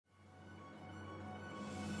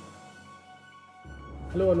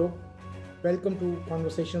Hello, Alok. Welcome to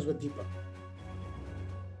Conversations with Deepak.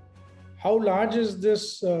 How large is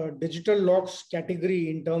this digital locks category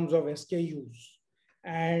in terms of SKUs?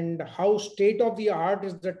 And how state of the art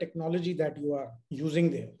is the technology that you are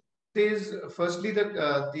using there? Is firstly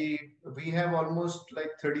the we have almost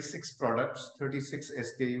like 36 products, 36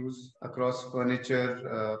 SKUs across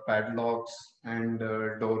furniture, padlocks, and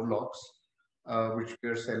door locks, which we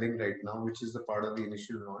are selling right now, which is the part of the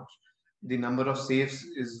initial launch. The number of safes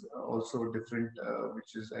is also different,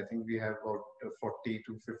 which is I think we have about 40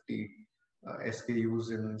 to 50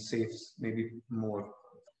 SKUs in safes, maybe more.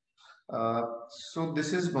 So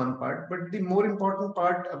this is one part, but the more important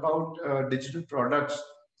part about digital products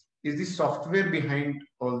is the software behind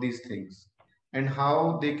all these things and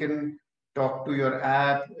how they can talk to your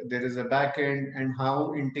app. There is a backend, and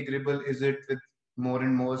how integrable is it with more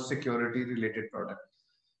and more security related products.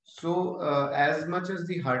 So as much as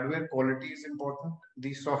the hardware quality is important,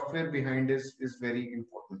 the software behind is very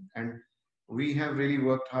important. And we have really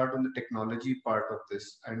worked hard on the technology part of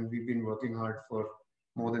this, and we've been working hard for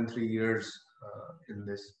more than 3 years in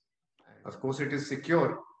this. Of course, it is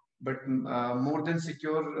secure, but more than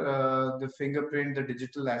secure, the fingerprint, the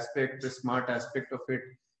digital aspect, the smart aspect of it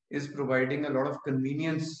is providing a lot of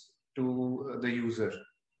convenience to the user.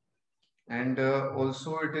 And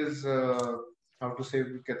also it is, how to say,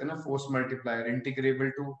 कहते हैं ना, force multiplier, integrable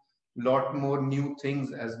to lot more new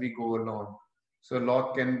things as we go along. So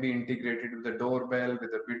lock can be integrated with a doorbell, with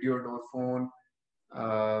a video door phone,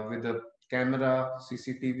 with a camera,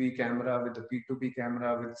 CCTV camera, with a P2P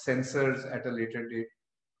camera, with sensors at a later date.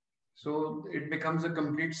 So it becomes a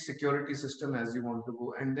complete security system as you want to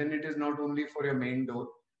go. And then it is not only for your main door,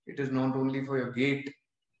 it is not only for your gate,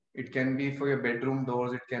 it can be for your bedroom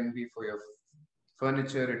doors, it can be for your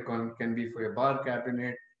furniture, can be for your bar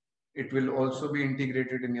cabinet. It will also be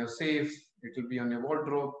integrated in your safe, it will be on your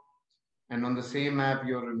wardrobe. And on the same app,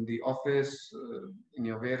 you're in the office, in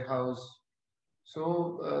your warehouse.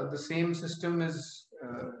 So the same system is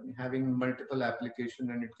having multiple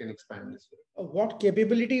application, and it can expand this way. What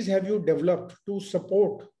capabilities have you developed to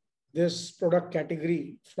support this product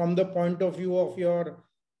category from the point of view of your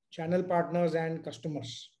channel partners and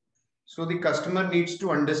customers? So the customer needs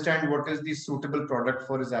to understand what is the suitable product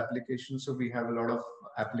for his application. So we have a lot of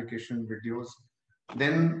application videos.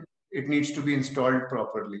 Then it needs to be installed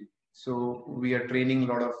properly. So we are training a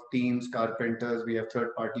lot of teams, carpenters. We have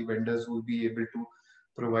third-party vendors who will be able to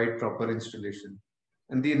provide proper installation.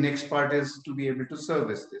 And the next part is to be able to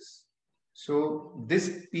service this. So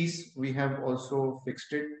this piece, we have also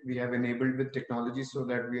fixed it. We have enabled with technology so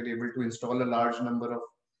that we are able to install a large number of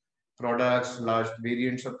products, large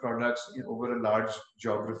variants of products over a large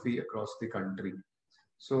geography across the country.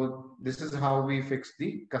 So this is how we fix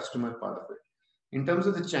the customer part of it. In terms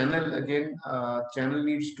of the channel, again, channel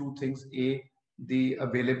needs two things. A, the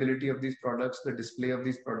availability of these products, the display of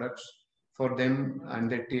these products for them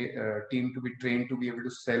and their team to be trained to be able to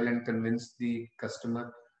sell and convince the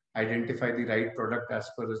customer, identify the right product as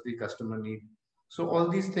per as the customer need. So all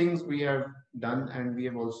these things we have done, and we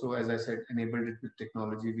have also, as I said, enabled it with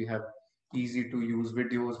technology. We have easy to use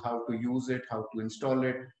videos, how to use it, how to install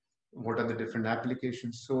it, what are the different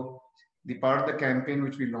applications. So the part of the campaign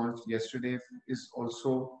which we launched yesterday is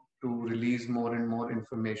also to release more and more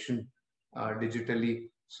information digitally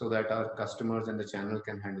so that our customers and the channel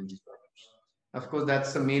can handle these products. Of course,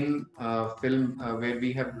 that's the main film where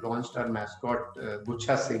we have launched our mascot,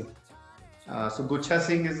 Gucha Singh. So Gucha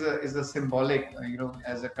Singh is a symbolic,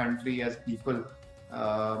 as a country, as people,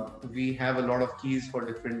 we have a lot of keys for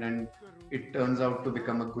different, and it turns out to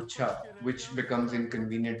become a gucha, which becomes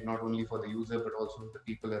inconvenient not only for the user but also the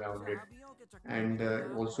people around it. And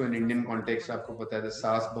also in Indian context, aapko pata hai, the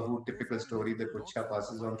saas bahu typical story, the gucha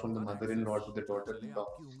passes on from the mother-in-law to the daughter-in-law.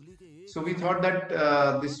 So we thought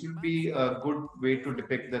that this would be a good way to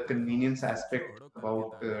depict the convenience aspect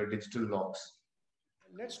about digital locks.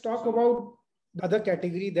 Let's talk about the other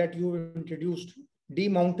category that you introduced,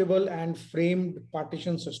 demountable and framed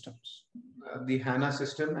partition systems. The HANA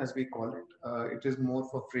system, as we call it, it is more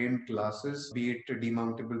for framed glasses, be it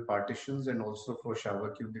demountable partitions and also for shower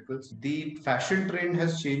cubicles. The fashion trend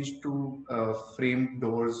has changed to framed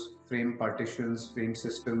doors, framed partitions, framed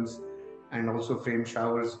systems, and also framed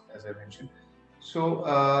showers, as I mentioned.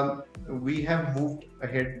 So we have moved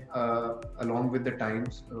ahead along with the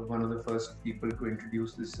times, one of the first people to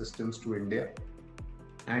introduce these systems to India.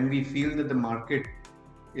 And we feel that the market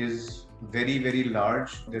is very, very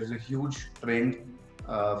large. There is a huge trend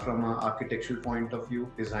from an architectural point of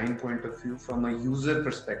view, design point of view, from a user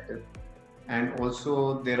perspective. And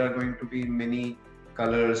also there are going to be many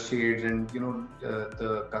colors, shades, and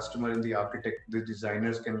the customer and the architect, the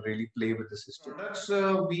designers can really play with the system. Products,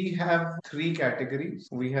 we have three categories.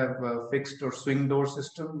 We have fixed or swing door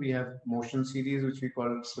system. We have motion series, which we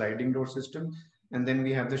call sliding door system, and then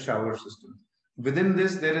we have the shower system. Within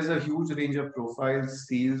this, there is a huge range of profiles,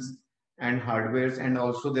 seals, and hardwares, and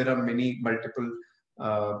also there are many multiple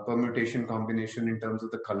permutation combination in terms of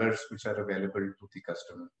the colors which are available to the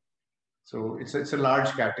customer. So it's a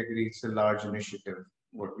large category, it's a large initiative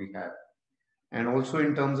what we have. And also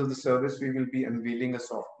in terms of the service, we will be unveiling a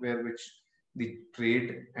software which the trade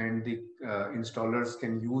and the installers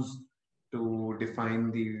can use to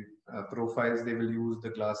define the profiles they will use, the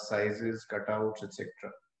glass sizes, cutouts, etc.,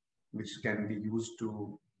 which can be used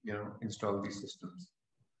to install these systems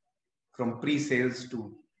from pre-sales to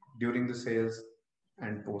during the sales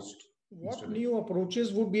and post. What new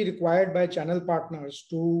approaches would be required by channel partners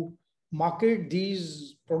to market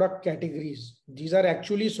these product categories? These are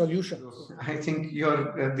actually solutions. I think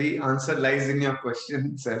the answer lies in your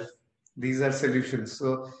question itself. These are solutions.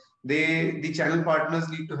 So the channel partners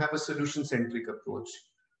need to have a solution-centric approach.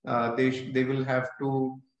 They will have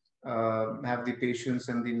to have the patience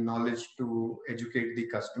and the knowledge to educate the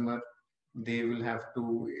customer. They will have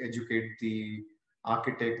to educate the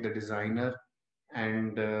architect, the designer,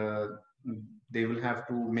 and they will have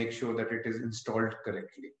to make sure that it is installed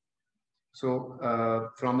correctly. So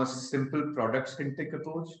from a simple product-centric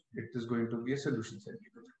approach, it is going to be a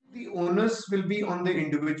solution-centric approach. The onus will be on the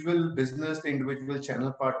individual business, the individual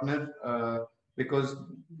channel partner, because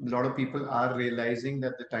a lot of people are realizing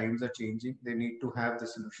that the times are changing. They need to have the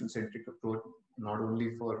solution-centric approach, not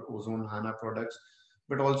only for Ozone HANA products,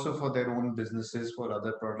 but also for their own businesses, for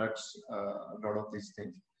other products, a lot of these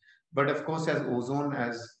things. But of course, as Ozone,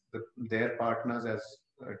 as their partners, as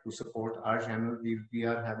to support our channel, we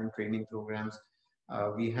are having training programs.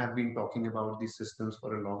 We have been talking about these systems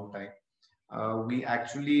for a long time. We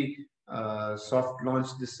actually soft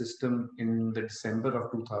launched this system in the December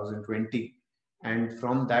of 2020. And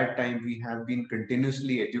from that time, we have been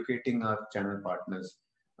continuously educating our channel partners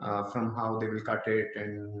from how they will cut it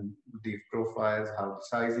and the profiles, how the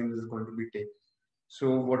sizing is going to be taken.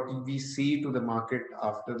 So what we see to the market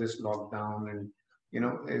after this lockdown and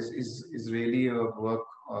is really a work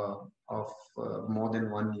of more than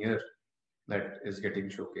 1 year that is getting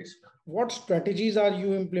showcased. What strategies are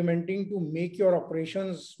you implementing to make your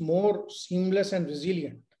operations more seamless and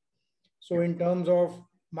resilient? So in terms of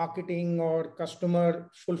marketing or customer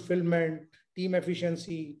fulfillment, team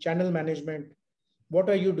efficiency, channel management, what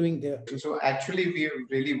are you doing there? So actually, we have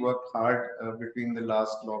really worked hard between the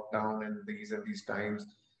last lockdown and these times.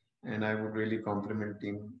 And I would really compliment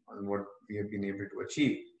team on what we have been able to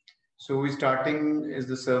achieve. So we starting is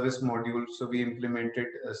the service module. So we implemented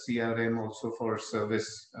a CRM also for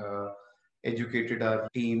service, educated our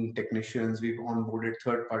team technicians. We've onboarded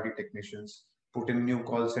third-party technicians, put in new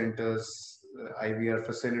call centers, IVR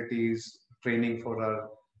facilities, training for our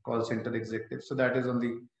call center executives. So that is on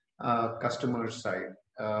the customer side.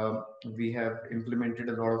 We have implemented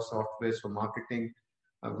a lot of softwares for marketing.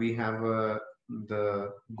 We have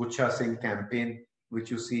the Gucha Singh campaign, which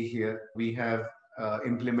you see here. We have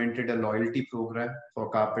implemented a loyalty program for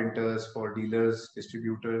carpenters, for dealers,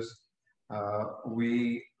 distributors.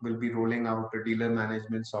 We will be rolling out a dealer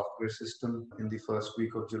management software system in the first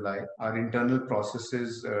week of July. Our internal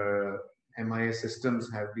processes, MIS systems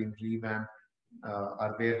have been revamped.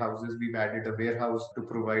 Our warehouses, we've added a warehouse to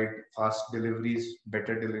provide fast deliveries,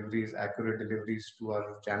 better deliveries, accurate deliveries to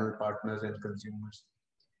our channel partners and consumers.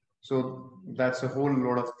 So that's a whole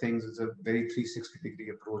lot of things. It's a very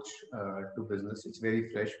 360-degree approach to business. It's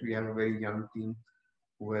very fresh. We have a very young team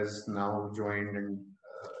who has now joined, and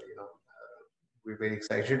we're very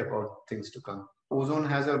excited about things to come. Ozone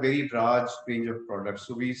has a very large range of products.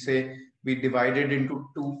 So we say we divided into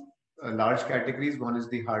two large categories. One is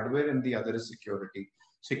the hardware and the other is security.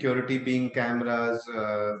 Security being cameras,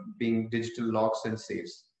 being digital locks and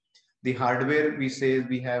safes. The hardware, we say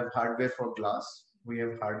we have hardware for glass, we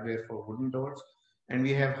have hardware for wooden doors, and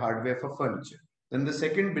we have hardware for furniture. Then the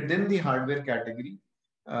second, within the hardware category,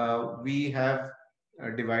 we have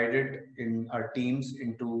divided in our teams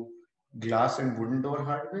into glass and wooden door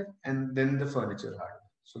hardware, and then the furniture hardware.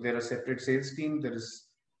 So there are separate sales teams, there is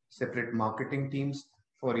separate marketing teams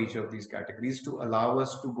for each of these categories to allow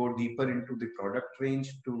us to go deeper into the product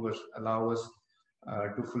range, to allow us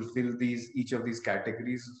to fulfill each of these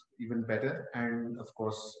categories even better, and of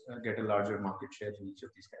course get a larger market share in each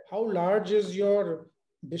of these categories. How large is your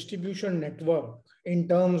distribution network in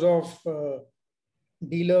terms of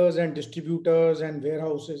dealers and distributors and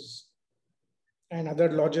warehouses and other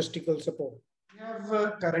logistical support?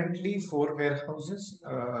 have currently 4 warehouses.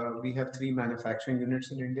 We have 3 manufacturing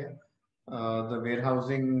units in India. The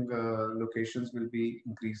warehousing locations will be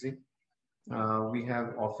increasing. We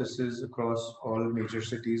have offices across all major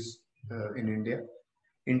cities in India.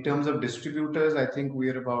 In terms of distributors, I think we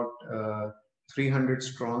are about 300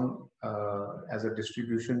 strong as a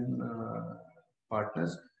distribution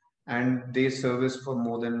partners, and they service for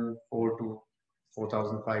more than 4 to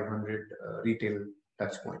 4,500 retail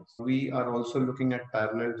touch points. We are also looking at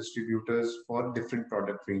parallel distributors for different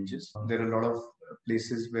product ranges. There are a lot of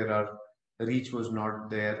places where our reach was not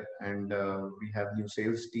there, and we have new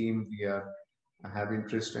sales team. We have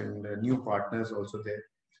interest and new partners also there.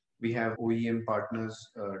 We have OEM partners,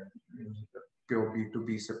 pure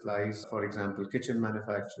B2B supplies, for example, kitchen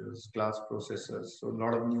manufacturers, glass processors. So a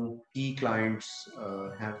lot of new key clients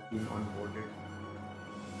have been onboarded.